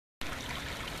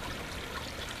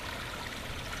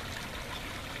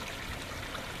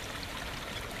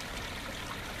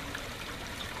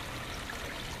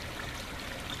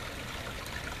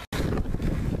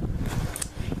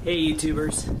Hey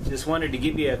YouTubers, just wanted to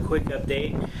give you a quick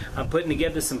update. I'm putting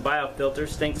together some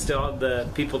biofilters thanks to all the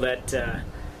people that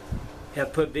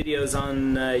have put videos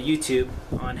on YouTube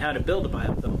on how to build a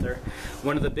biofilter.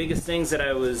 One of the biggest things that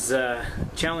I was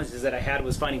challenges that I had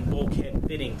was finding bulkhead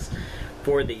fittings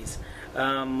for these.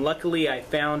 Luckily I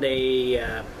found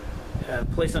a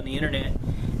place on the internet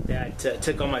that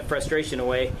took all my frustration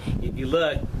away. If you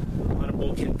look, a lot of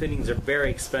bulkhead fittings are very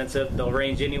expensive. They'll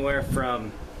range anywhere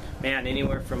from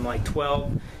like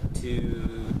 $12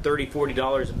 to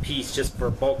 $30–$40 a piece just for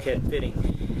bulkhead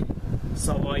fitting.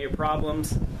 Solve all your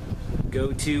problems,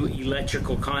 go to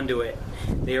electrical conduit.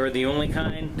 They are the only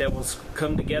kind that will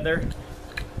come together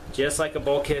just like a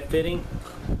bulkhead fitting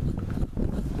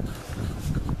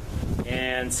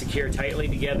and secure tightly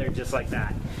together just like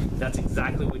that. That's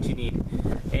exactly what you need.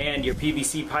 And your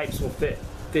PVC pipes will fit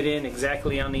in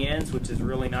exactly on the ends, which is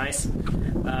really nice.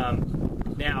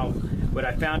 Now, what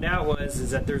I found out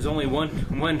is that there's only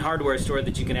one hardware store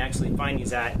that you can actually find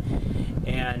these at,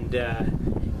 and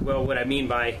well, what I mean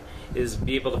by is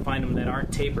be able to find them that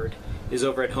aren't tapered is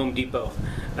over at Home Depot.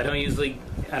 I don't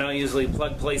usually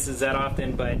plug places that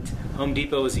often, but Home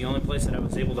Depot is the only place that I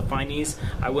was able to find these.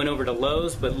 I went over to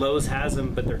Lowe's, but Lowe's has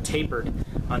them, but they're tapered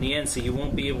on the end, so you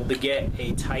won't be able to get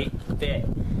a tight fit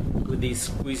with these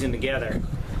squeezing together.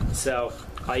 So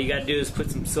all you got to do is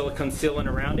put some silicone sealant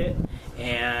around it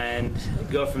and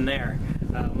go from there.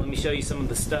 Let me show you some of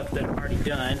the stuff that I've already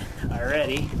done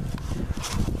already.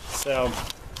 So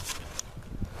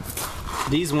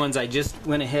these ones I just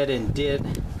went ahead and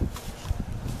did,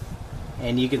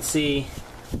 and you can see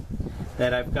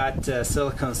that I've got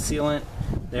silicone sealant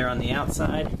there on the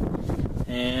outside,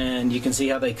 and you can see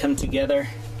how they come together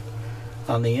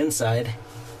on the inside.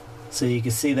 So you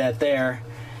can see that there,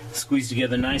 squeezed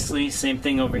together nicely. Same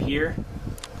thing over here.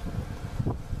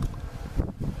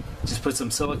 Just put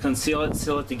some silicone sealant,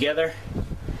 seal it together,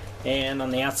 and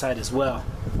on the outside as well.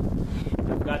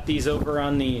 I've got these over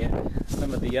on the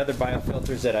some of the other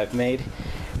biofilters that I've made.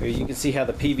 Here you can see how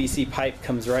the PVC pipe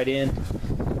comes right in,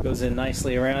 goes in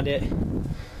nicely around it,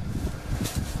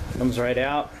 comes right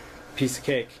out. Piece of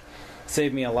cake.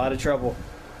 Saved me a lot of trouble.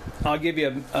 I'll give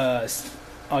you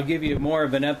more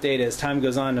of an update as time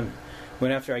goes on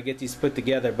when after I get these put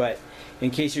together. But in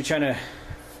case you're trying to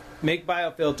make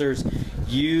biofilters,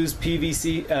 use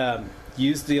PVC,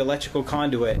 use the electrical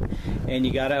conduit, and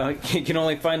you can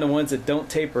only find the ones that don't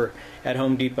taper at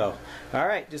Home Depot.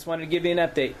 Alright, just wanted to give you an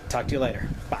update. Talk to you later.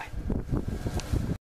 Bye.